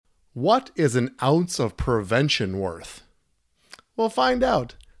What is an ounce of prevention worth? We'll find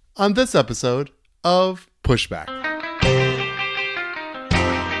out on this episode of Pushback.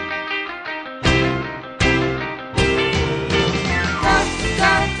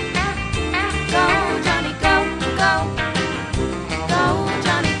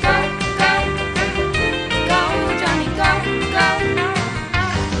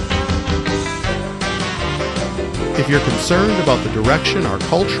 If you're concerned about the direction our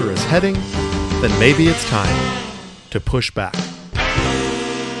culture is heading, then maybe it's time to push back.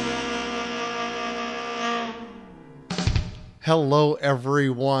 Hello,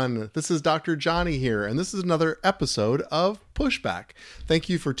 everyone. This is Dr. Johnny here, and this is another episode of Pushback. Thank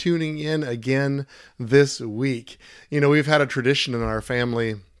you for tuning in again this week. We've had a tradition in our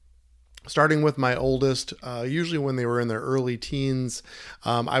family, starting with my oldest, usually when they were in their early teens,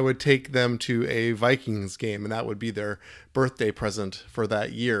 I would take them to a Vikings game, and that would be their birthday present for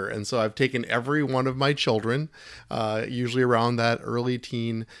that year. And so I've taken every one of my children, usually around that early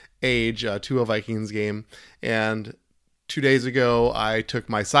teen age, to a Vikings game. And 2 days ago, I took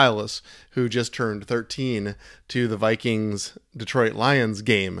my Silas, who just turned 13, to the Vikings Detroit Lions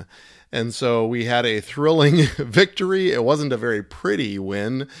game. And so we had a thrilling victory. It wasn't a very pretty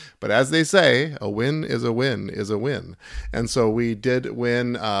win, but as they say, a win is a win is a win. And so we did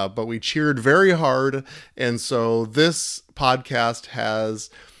win, but we cheered very hard. And so this podcast has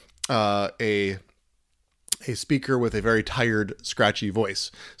a speaker with a very tired, scratchy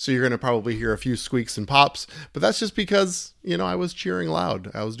voice. So you're going to probably hear a few squeaks and pops, but that's just because, I was cheering loud.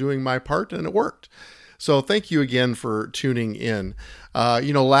 I was doing my part and it worked. So thank you again for tuning in.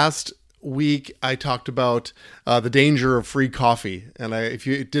 Last week I talked about the danger of free coffee, and if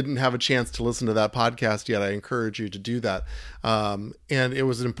you didn't have a chance to listen to that podcast yet, I encourage you to do that. And it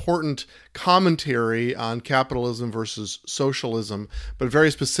was an important commentary on capitalism versus socialism, but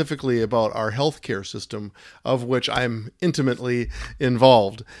very specifically about our healthcare system, of which I'm intimately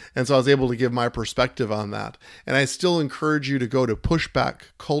involved. And so I was able to give my perspective on that. And I still encourage you to go to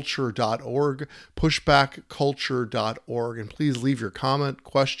pushbackculture.org, pushbackculture.org, and please leave your comment,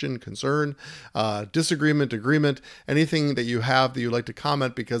 question, concern, disagreement, agreement, anything that you have that you'd like to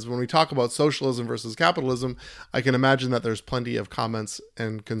comment, because when we talk about socialism versus capitalism, I can imagine that there's plenty of comments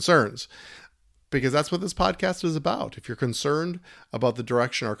and concerns, because that's what this podcast is about. If you're concerned about the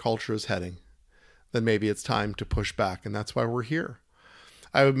direction our culture is heading, then maybe it's time to push back, and that's why we're here.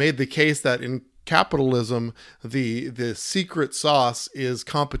 I made the case that in capitalism, the secret sauce is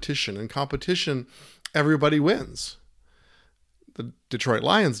competition. In competition, everybody wins. The Detroit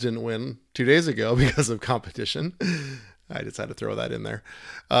Lions didn't win 2 days ago because of competition. I just had to throw that in there.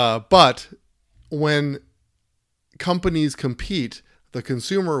 But when companies compete, the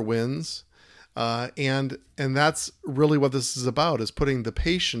consumer wins. And that's really what this is about, is putting the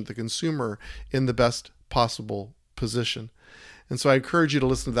patient, the consumer, in the best possible position. And so I encourage you to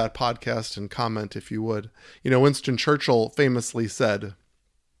listen to that podcast and comment if you would. Winston Churchill famously said,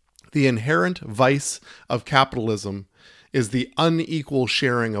 "The inherent vice of capitalism is the unequal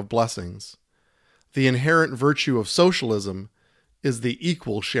sharing of blessings. The inherent virtue of socialism is the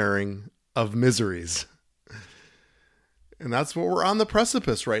equal sharing of miseries." And that's what we're on the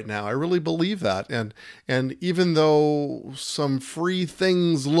precipice right now. I really believe that. And even though some free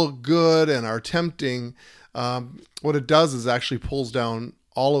things look good and are tempting, what it does is actually pulls down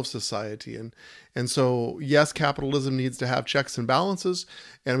all of society. And so, yes, capitalism needs to have checks and balances.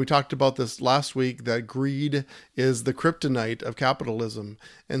 And we talked about this last week, that greed is the kryptonite of capitalism.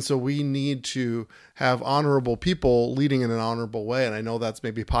 And so we need to have honorable people leading in an honorable way. And I know that's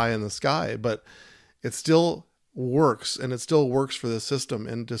maybe pie in the sky, but it still works, and it still works for this system.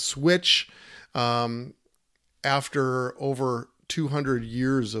 And to switch after over 200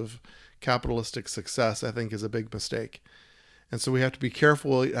 years of capitalistic success, I think, is a big mistake. And so we have to be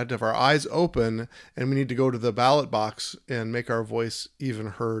careful, we have to have our eyes open, and we need to go to the ballot box and make our voice even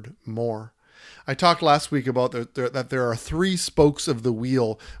heard more. I talked last week about that there are three spokes of the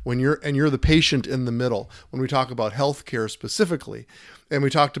wheel when you're the patient in the middle, when we talk about healthcare specifically. And we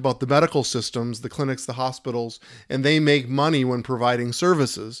talked about the medical systems, the clinics, the hospitals, and they make money when providing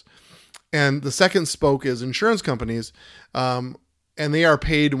services. And the second spoke is insurance companies, and they are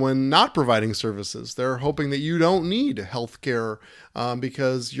paid when not providing services. They're hoping that you don't need healthcare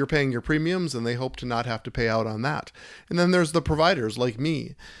because you're paying your premiums, and they hope to not have to pay out on that. And then there's the providers like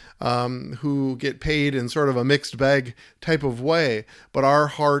me, who get paid in sort of a mixed bag type of way. But our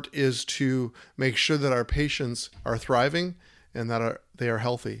heart is to make sure that our patients are thriving and that they are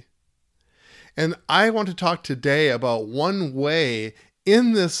healthy. And I want to talk today about one way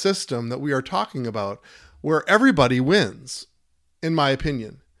in this system that we are talking about where everybody wins, in my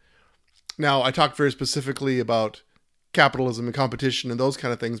opinion. Now, I talked very specifically about capitalism and competition and those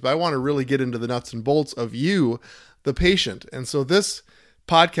kind of things, but I want to really get into the nuts and bolts of you, the patient. And so this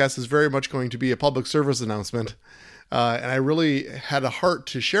podcast is very much going to be a public service announcement. And I really had a heart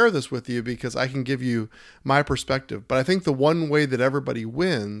to share this with you because I can give you my perspective. But I think the one way that everybody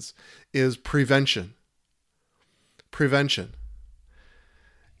wins is prevention. Prevention.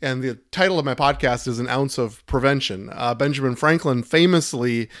 And the title of my podcast is An Ounce of Prevention. Benjamin Franklin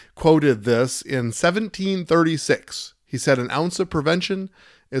famously quoted this in 1736. He said, "An ounce of prevention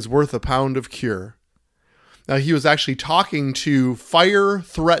is worth a pound of cure." Now, he was actually talking to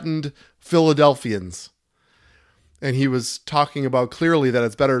fire-threatened Philadelphians. And he was talking about clearly that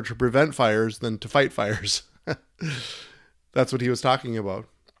it's better to prevent fires than to fight fires. That's what he was talking about.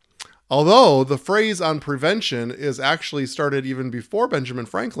 Although the phrase on prevention is actually started even before Benjamin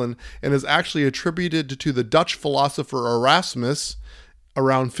Franklin and is actually attributed to the Dutch philosopher Erasmus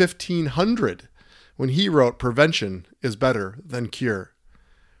around 1500 when he wrote, "Prevention is better than cure."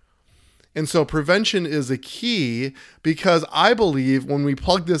 And so prevention is a key because I believe when we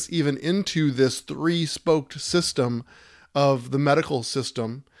plug this even into this three-spoked system of the medical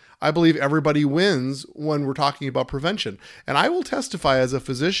system, I believe everybody wins when we're talking about prevention. And I will testify as a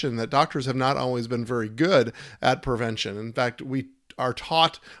physician that doctors have not always been very good at prevention. In fact, we are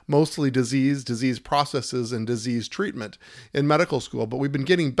taught mostly disease processes, and disease treatment in medical school. But we've been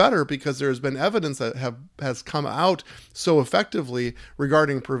getting better because there has been evidence that has come out so effectively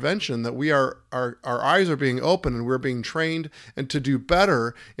regarding prevention that our eyes are being opened and we're being trained and to do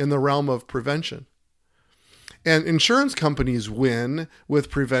better in the realm of prevention. And insurance companies win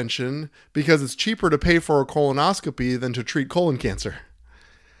with prevention because it's cheaper to pay for a colonoscopy than to treat colon cancer.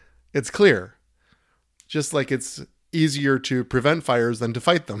 It's clear. Just like it's easier to prevent fires than to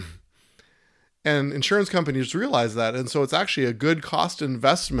fight them. And insurance companies realize that. And so it's actually a good cost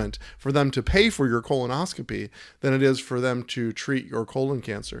investment for them to pay for your colonoscopy than it is for them to treat your colon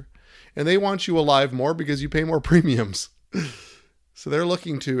cancer. And they want you alive more because you pay more premiums. So they're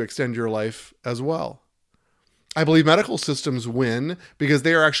looking to extend your life as well. I believe medical systems win because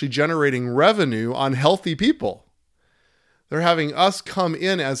they are actually generating revenue on healthy people. They're having us come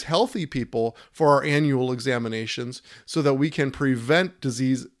in as healthy people for our annual examinations so that we can prevent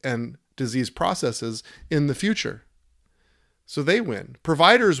disease and disease processes in the future. So they win.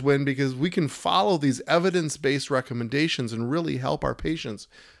 Providers win because we can follow these evidence-based recommendations and really help our patients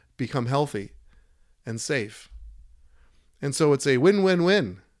become healthy and safe. And so it's a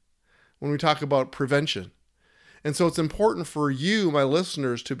win-win-win when we talk about prevention. And so it's important for you, my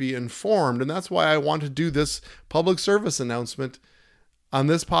listeners, to be informed. And that's why I want to do this public service announcement on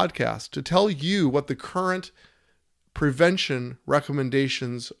this podcast, to tell you what the current prevention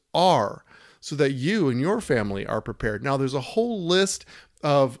recommendations are so that you and your family are prepared. Now, there's a whole list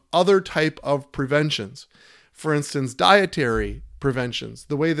of other type of preventions. For instance, dietary preventions,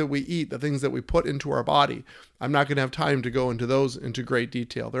 the way that we eat, the things that we put into our body. I'm not going to have time to go into those into great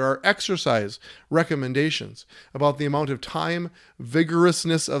detail. There are exercise recommendations about the amount of time,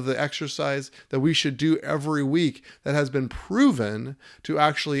 vigorousness of the exercise that we should do every week that has been proven to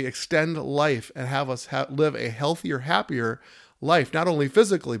actually extend life and have us live a healthier, happier life, not only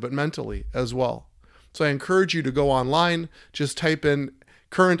physically, but mentally as well. So I encourage you to go online, just type in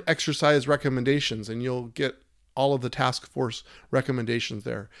current exercise recommendations and you'll get all of the task force recommendations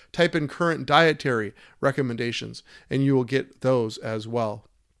there. Type in current dietary recommendations and you will get those as well.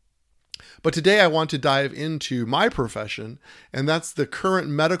 But today I want to dive into my profession, and that's the current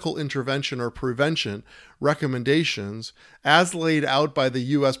medical intervention or prevention recommendations as laid out by the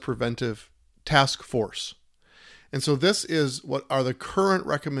U.S. Preventive Task Force. And so this is what are the current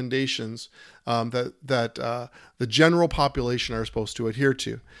recommendations that the general population are supposed to adhere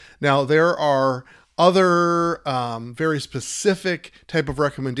to. Now, there are other very specific type of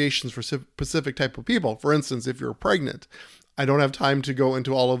recommendations for specific type of people. For instance, if you're pregnant, I don't have time to go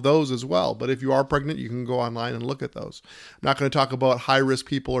into all of those as well. But if you are pregnant, you can go online and look at those. I'm not going to talk about high-risk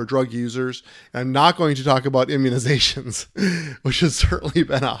people or drug users. I'm not going to talk about immunizations, which has certainly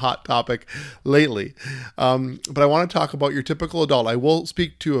been a hot topic lately. But I want to talk about your typical adult. I will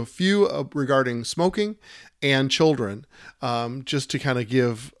speak to a few regarding smoking and children, just to kind of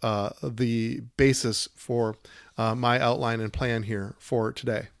give the basis for my outline and plan here for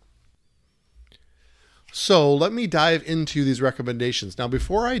today. So let me dive into these recommendations. Now,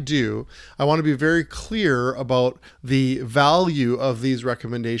 before I do, I want to be very clear about the value of these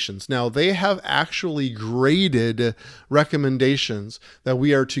recommendations. Now, they have actually graded recommendations that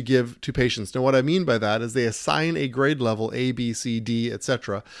we are to give to patients. Now, what I mean by that is they assign a grade level, A, B, C, D,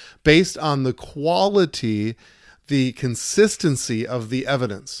 etc., based on the quality, the consistency of the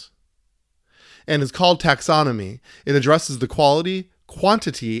evidence. and is called taxonomy. It addresses the quality,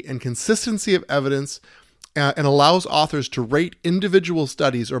 quantity, and consistency of evidence and allows authors to rate individual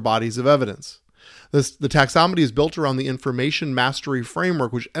studies or bodies of evidence. The taxonomy is built around the information mastery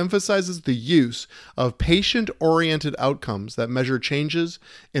framework, which emphasizes the use of patient-oriented outcomes that measure changes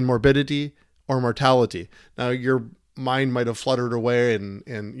in morbidity or mortality. Now, your mind might have fluttered away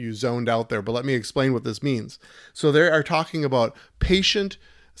and you zoned out there, but let me explain what this means. So they are talking about patient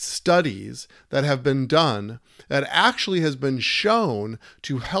studies that have been done that actually has been shown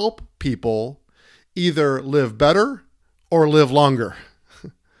to help people either live better or live longer.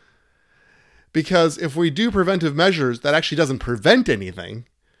 Because if we do preventive measures that actually doesn't prevent anything,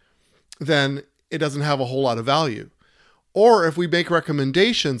 then it doesn't have a whole lot of value. Or if we make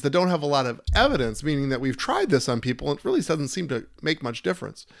recommendations that don't have a lot of evidence, meaning that we've tried this on people and it really doesn't seem to make much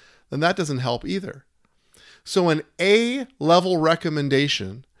difference, then that doesn't help either. So an A-level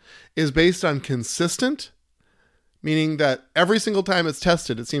recommendation is based on consistent, meaning that every single time it's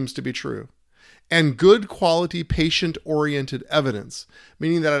tested, it seems to be true, and good quality patient-oriented evidence,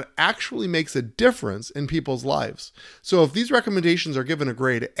 meaning that it actually makes a difference in people's lives. So if these recommendations are given a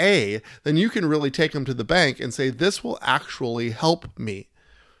grade A, then you can really take them to the bank and say, this will actually help me,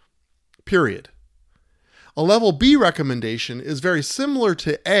 period. A level B recommendation is very similar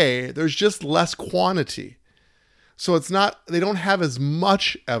to A, there's just less quantity. So they don't have as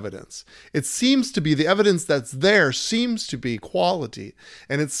much evidence. It seems to be, the evidence that's there seems to be quality,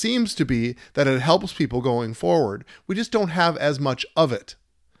 and it seems to be that it helps people going forward. We just don't have as much of it.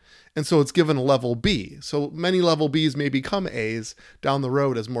 And so it's given a level B. So many level Bs may become As down the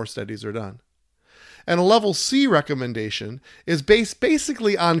road as more studies are done. And a level C recommendation is based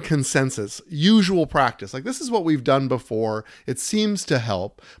basically on consensus, usual practice. Like, this is what we've done before. It seems to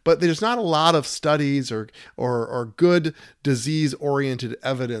help, but there's not a lot of studies or good disease-oriented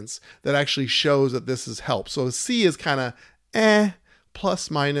evidence that actually shows that this has helped. So C is kind of plus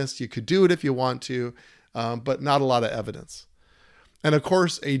minus. You could do it if you want to, but not a lot of evidence. And of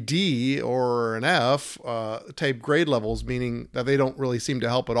course, a D or an F type grade levels, meaning that they don't really seem to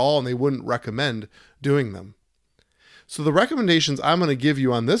help at all and they wouldn't recommend doing them. So the recommendations I'm going to give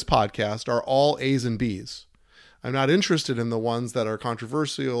you on this podcast are all A's and B's. I'm not interested in the ones that are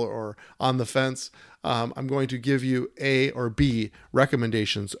controversial or on the fence. I'm going to give you A or B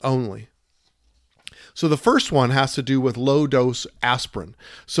recommendations only. So the first one has to do with low-dose aspirin.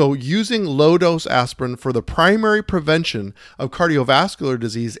 So using low-dose aspirin for the primary prevention of cardiovascular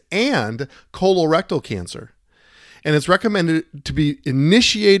disease and colorectal cancer. And it's recommended to be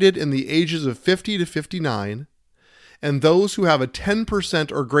initiated in the ages of 50 to 59 and those who have a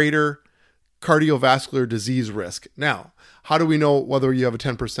 10% or greater cardiovascular disease risk. Now, how do we know whether you have a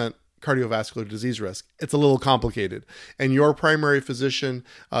 10% cardiovascular disease risk? It's a little complicated. And your primary physician,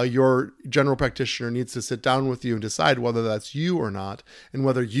 your general practitioner needs to sit down with you and decide whether that's you or not and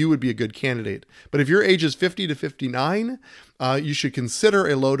whether you would be a good candidate. But if your age is 50 to 59, you should consider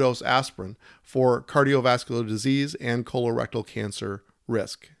a low-dose aspirin for cardiovascular disease and colorectal cancer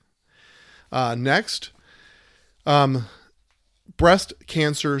risk. Next, breast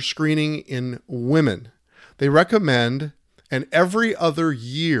cancer screening in women. They recommend an every other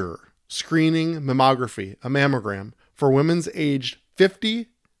year screening mammography, a mammogram, for women's aged 50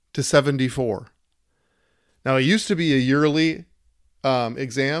 to 74. Now, it used to be a yearly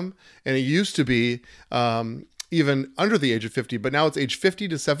exam, and it used to be even under the age of 50, but now it's age 50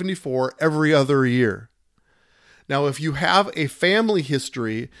 to 74 every other year. Now, if you have a family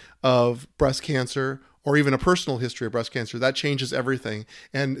history of breast cancer or even a personal history of breast cancer, that changes everything.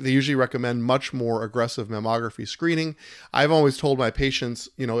 And they usually recommend much more aggressive mammography screening. I've always told my patients,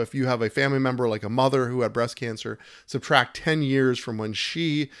 if you have a family member like a mother who had breast cancer, subtract 10 years from when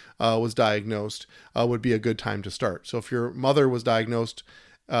she was diagnosed would be a good time to start. So if your mother was diagnosed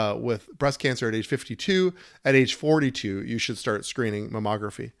with breast cancer at age 52, at age 42, you should start screening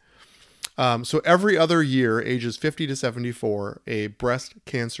mammography. So every other year, ages 50 to 74, a breast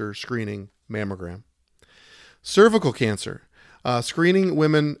cancer screening mammogram. Cervical cancer, screening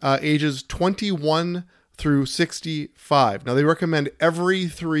women ages 21 through 65. Now, they recommend every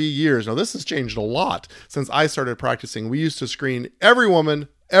 3 years. Now, this has changed a lot since I started practicing. We used to screen every woman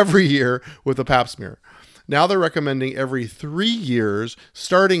every year with a pap smear. Now they're recommending every 3 years,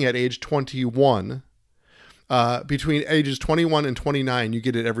 starting at age 21. Between ages 21 and 29, you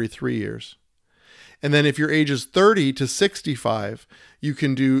get it every 3 years. And then if your age is 30 to 65, you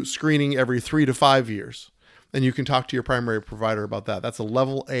can do screening every 3 to 5 years. And you can talk to your primary provider about that. That's a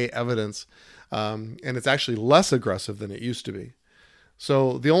level A evidence, and it's actually less aggressive than it used to be.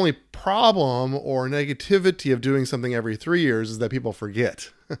 So the only problem or negativity of doing something every 3 years is that people forget.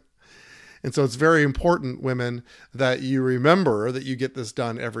 And so it's very important, women, that you remember that you get this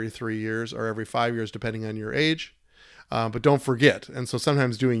done every 3 years or every 5 years, depending on your age. But don't forget. And so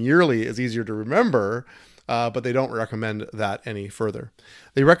sometimes doing yearly is easier to remember, but they don't recommend that any further.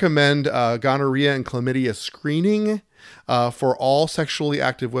 They recommend gonorrhea and chlamydia screening for all sexually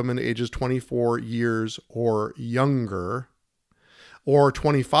active women ages 24 years or younger, or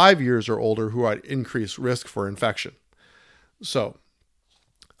 25 years or older who are at increased risk for infection. So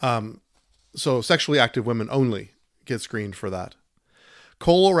sexually active women only get screened for that.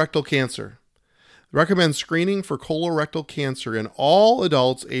 Colorectal cancer. Recommend screening for colorectal cancer in all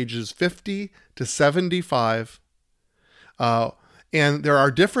adults ages 50 to 75. And there are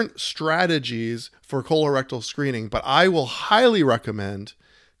different strategies for colorectal screening, but I will highly recommend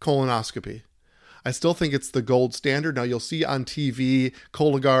colonoscopy. I still think it's the gold standard. Now, you'll see on TV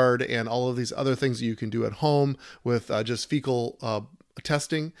Cologuard and all of these other things that you can do at home with just fecal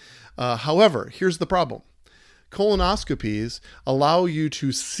testing. However, here's the problem. Colonoscopies allow you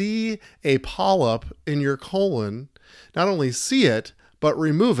to see a polyp in your colon, not only see it, but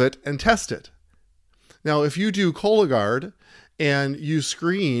remove it and test it. Now, if you do Cologuard and you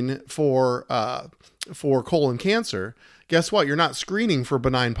screen for colon cancer, guess what? You're not screening for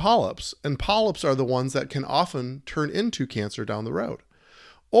benign polyps, and polyps are the ones that can often turn into cancer down the road.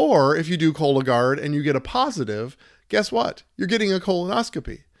 Or if you do Cologuard and you get a positive, guess what? You're getting a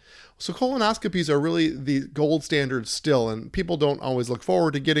colonoscopy. So colonoscopies are really the gold standard still, and people don't always look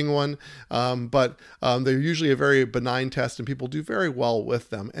forward to getting one, but they're usually a very benign test, and people do very well with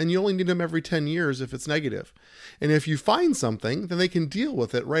them. And you only need them every 10 years if it's negative. And if you find something, then they can deal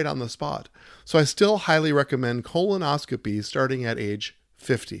with it right on the spot. So I still highly recommend colonoscopies starting at age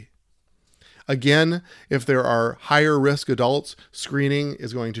 50. Again, if there are higher risk adults, screening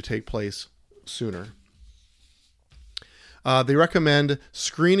is going to take place sooner. They recommend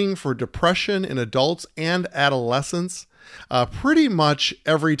screening for depression in adults and adolescents pretty much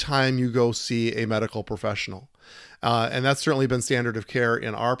every time you go see a medical professional. And that's certainly been standard of care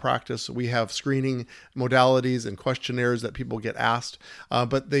in our practice. We have screening modalities and questionnaires that people get asked.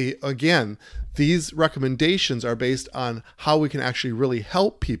 But these recommendations are based on how we can actually really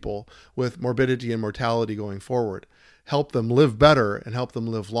help people with morbidity and mortality going forward. Help them live better and help them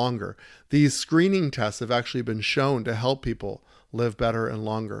live longer. These screening tests have actually been shown to help people live better and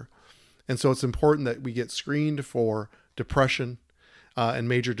longer. And so it's important that we get screened for depression and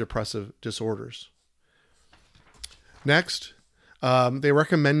major depressive disorders. Next, they're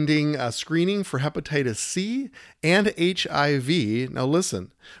recommending screening for hepatitis C and HIV. Now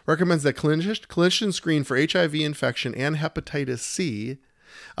listen, recommends that clinicians screen for HIV infection and hepatitis C,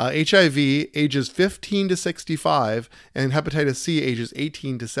 HIV ages 15 to 65, and hepatitis C ages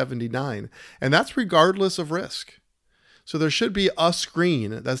 18 to 79. And that's regardless of risk. So there should be a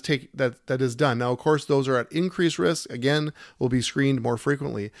screen that is done. Now, of course, those are at increased risk, again, will be screened more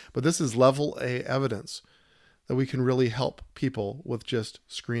frequently. But this is level A evidence that we can really help people with just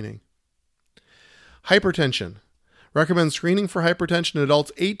screening. Hypertension. Recommend screening for hypertension in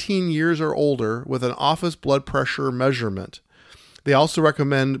adults 18 years or older with an office blood pressure measurement. They also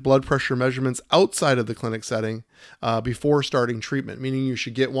recommend blood pressure measurements outside of the clinic setting before starting treatment, meaning you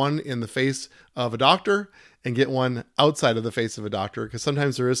should get one in the face of a doctor and get one outside of the face of a doctor, because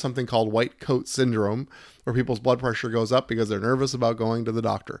sometimes there is something called white coat syndrome where people's blood pressure goes up because they're nervous about going to the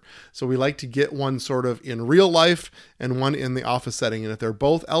doctor. So we like to get one sort of in real life and one in the office setting. And if they're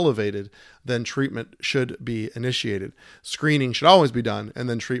both elevated, then treatment should be initiated. Screening should always be done and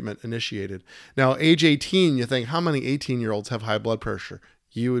then treatment initiated. Now, age 18, you think, how many 18-year-olds have high blood pressure?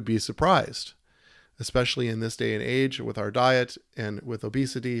 You would be surprised, especially in this day and age with our diet and with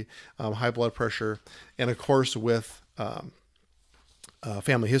obesity, high blood pressure, and of course with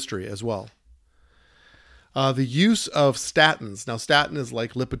family history as well. The use of statins. Now, statin is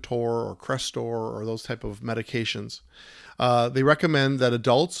like Lipitor or Crestor or those type of medications. They recommend that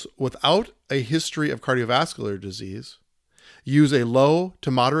adults without a history of cardiovascular disease use a low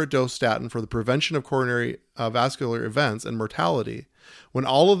to moderate dose statin for the prevention of coronary vascular events and mortality when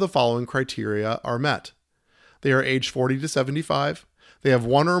all of the following criteria are met. They are age 40 to 75. They have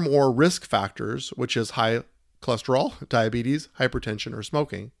one or more risk factors, which is high cholesterol, diabetes, hypertension, or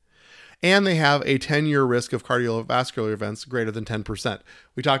smoking. And they have a 10-year risk of cardiovascular events greater than 10%.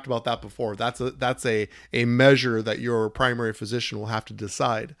 We talked about that before. That's a measure that your primary physician will have to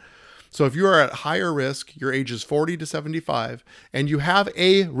decide. So if you are at higher risk, your age is 40 to 75, and you have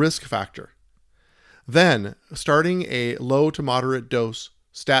a risk factor, then starting a low to moderate dose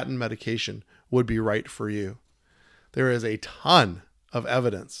statin medication would be right for you. There is a ton of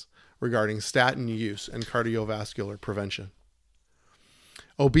evidence regarding statin use and cardiovascular prevention.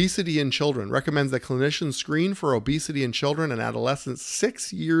 Obesity in children recommends that clinicians screen for obesity in children and adolescents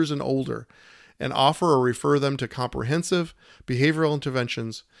 6 years and older and offer or refer them to comprehensive behavioral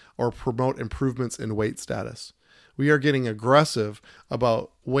interventions or promote improvements in weight status. We are getting aggressive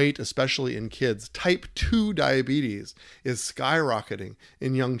about weight, especially in kids. Type 2 diabetes is skyrocketing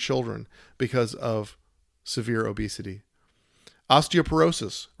in young children because of severe obesity.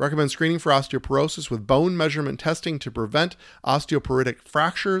 Osteoporosis. Recommend screening for osteoporosis with bone measurement testing to prevent osteoporotic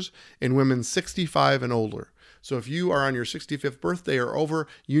fractures in women 65 and older. So if you are on your 65th birthday or over,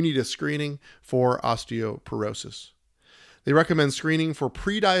 you need a screening for osteoporosis. They recommend screening for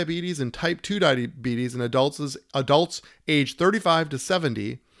prediabetes and type 2 diabetes in adults aged 35 to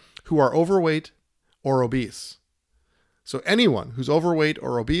 70 who are overweight or obese. So anyone who's overweight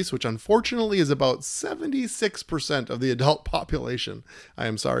or obese, which unfortunately is about 76% of the adult population, I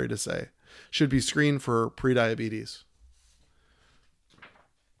am sorry to say, should be screened for prediabetes.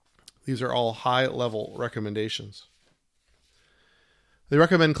 These are all high-level recommendations. They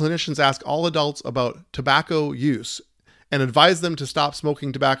recommend clinicians ask all adults about tobacco use and advise them to stop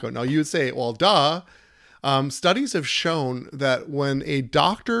smoking tobacco. Now you would say, well, duh. Studies have shown that when a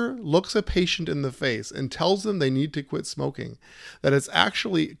doctor looks a patient in the face and tells them they need to quit smoking, that it's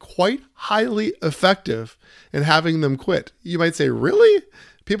actually quite highly effective in having them quit. You might say, really?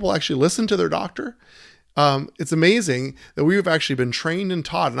 People actually listen to their doctor? It's amazing that we've actually been trained and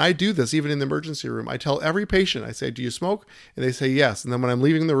taught, and I do this even in the emergency room. I tell every patient, I say, do you smoke? And they say yes. And then when I'm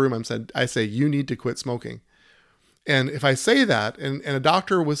leaving the room, I say, you need to quit smoking. And if I say that, and a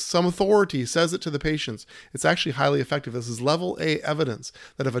doctor with some authority says it to the patients, it's actually highly effective. This is level A evidence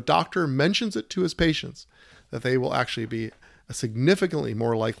that if a doctor mentions it to his patients, that they will actually be significantly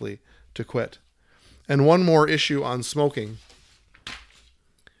more likely to quit. And one more issue on smoking.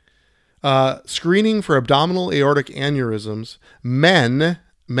 Screening for abdominal aortic aneurysms, men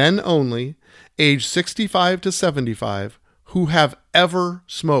only, age 65 to 75, who have ever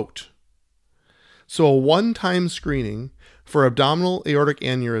smoked. So a one-time screening for abdominal aortic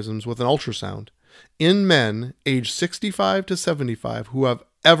aneurysms with an ultrasound in men age 65 to 75 who have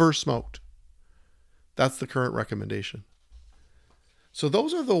ever smoked. That's the current recommendation. So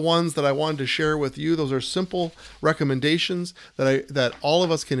those are the ones that I wanted to share with you. Those are simple recommendations that all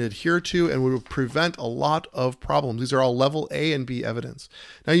of us can adhere to and would prevent a lot of problems. These are all level A and B evidence.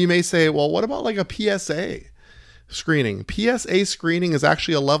 Now you may say, well, what about like a PSA screening? PSA screening is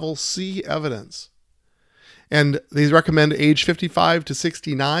actually a level C evidence. And these recommend age 55 to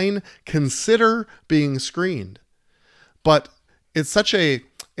 69, consider being screened. But it's such a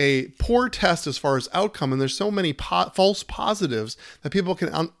poor test as far as outcome, and there's so many false positives that people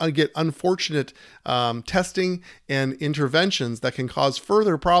can get unfortunate testing and interventions that can cause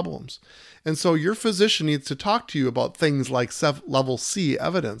further problems. And so your physician needs to talk to you about things like level C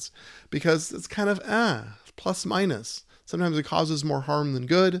evidence, because it's kind of plus minus. Sometimes it causes more harm than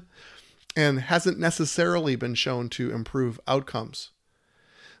good, and hasn't necessarily been shown to improve outcomes.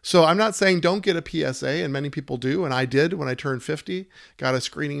 So I'm not saying don't get a PSA, and many people do, and I did when I turned 50, got a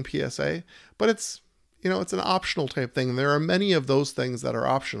screening PSA, but it's an optional type thing. And there are many of those things that are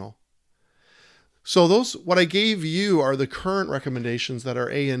optional. So what I gave you are the current recommendations that are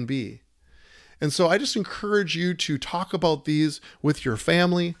A and B. And so I just encourage you to talk about these with your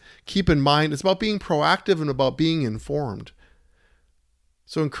family. Keep in mind, it's about being proactive and about being informed.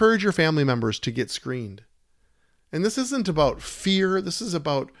 So encourage your family members to get screened. And this isn't about fear. This is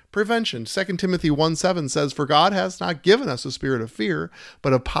about prevention. 2 Timothy 1:7 says, "For God has not given us a spirit of fear,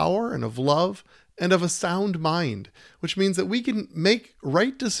 but of power and of love and of a sound mind," which means that we can make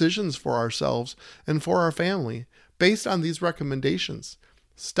right decisions for ourselves and for our family based on these recommendations.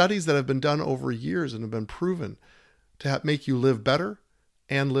 Studies that have been done over years and have been proven to make you live better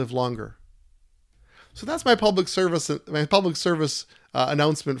and live longer. So that's my public service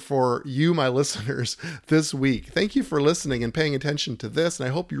announcement for you, my listeners, this week. Thank you for listening and paying attention to this. And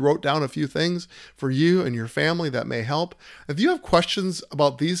I hope you wrote down a few things for you and your family that may help. If you have questions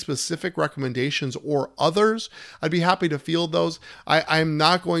about these specific recommendations or others, I'd be happy to field those. I'm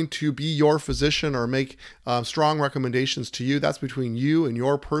not going to be your physician or make strong recommendations to you. That's between you and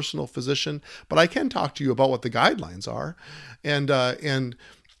your personal physician. But I can talk to you about what the guidelines are and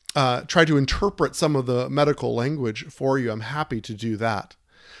try to interpret some of the medical language for you. I'm happy to do that.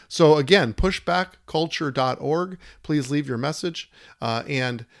 So again, pushbackculture.org. Please leave your message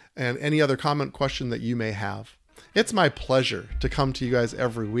and any other comment, question that you may have. It's my pleasure to come to you guys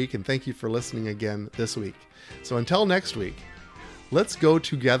every week, and thank you for listening again this week. So until next week, let's go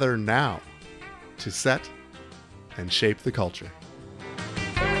together now to set and shape the culture.